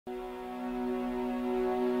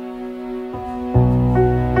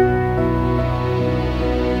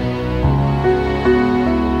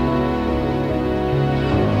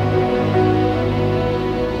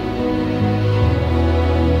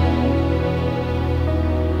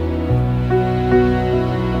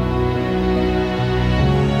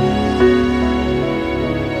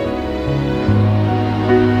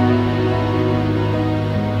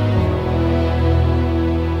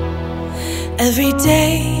Every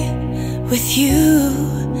day with you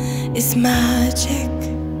is magic.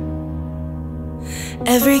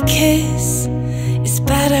 Every kiss is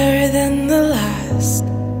better than the last.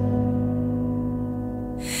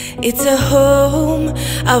 It's a home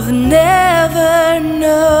I've never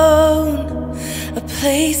known, a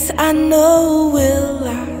place I know will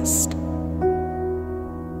last.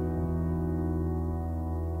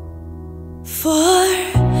 For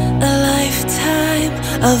a lifetime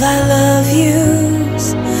of I love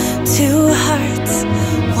yous, two hearts,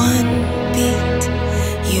 one beat.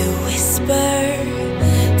 You whisper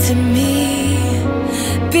to me,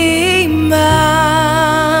 be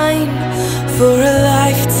mine. For a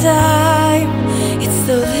lifetime, it's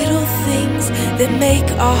the little things that make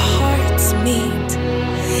our hearts meet.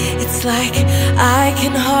 It's like I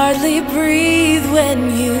can hardly breathe when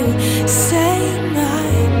you say my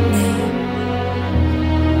name.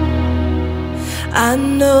 I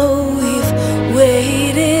know we've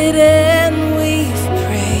waited and we've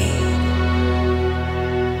prayed,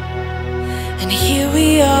 and here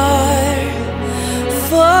we are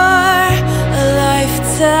for a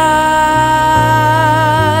lifetime.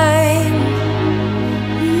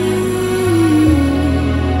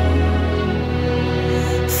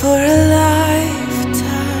 For a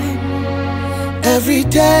lifetime. Every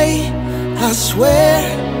day I swear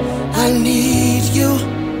I need you.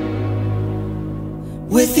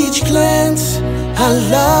 With each glance, I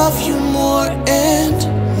love you more and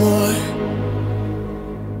more.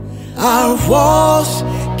 Our walls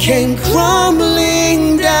came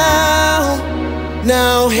crumbling down.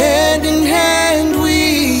 Now hand in hand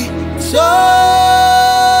we soar.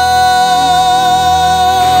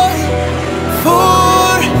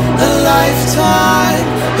 For a lifetime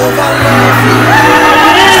of I love you.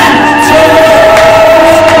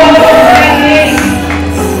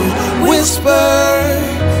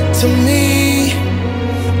 To me,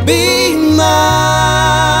 be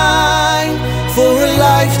mine. For a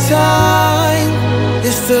lifetime,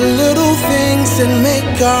 it's the little things that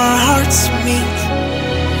make our hearts meet.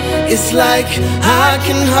 It's like I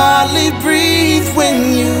can hardly breathe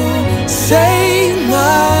when you say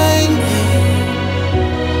my name.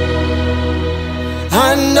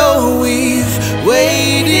 I know we've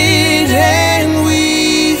waited and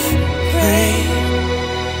we've prayed,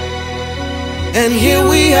 and here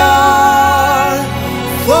we are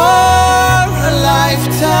for a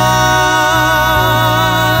lifetime.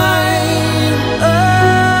 Oh,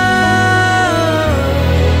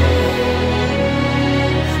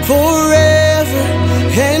 forever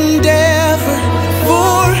and ever,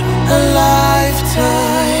 for a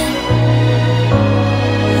lifetime.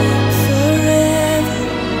 Forever,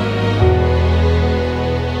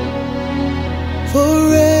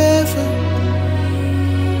 forever.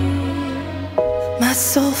 My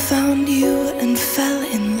soul found you and fell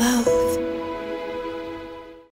in love.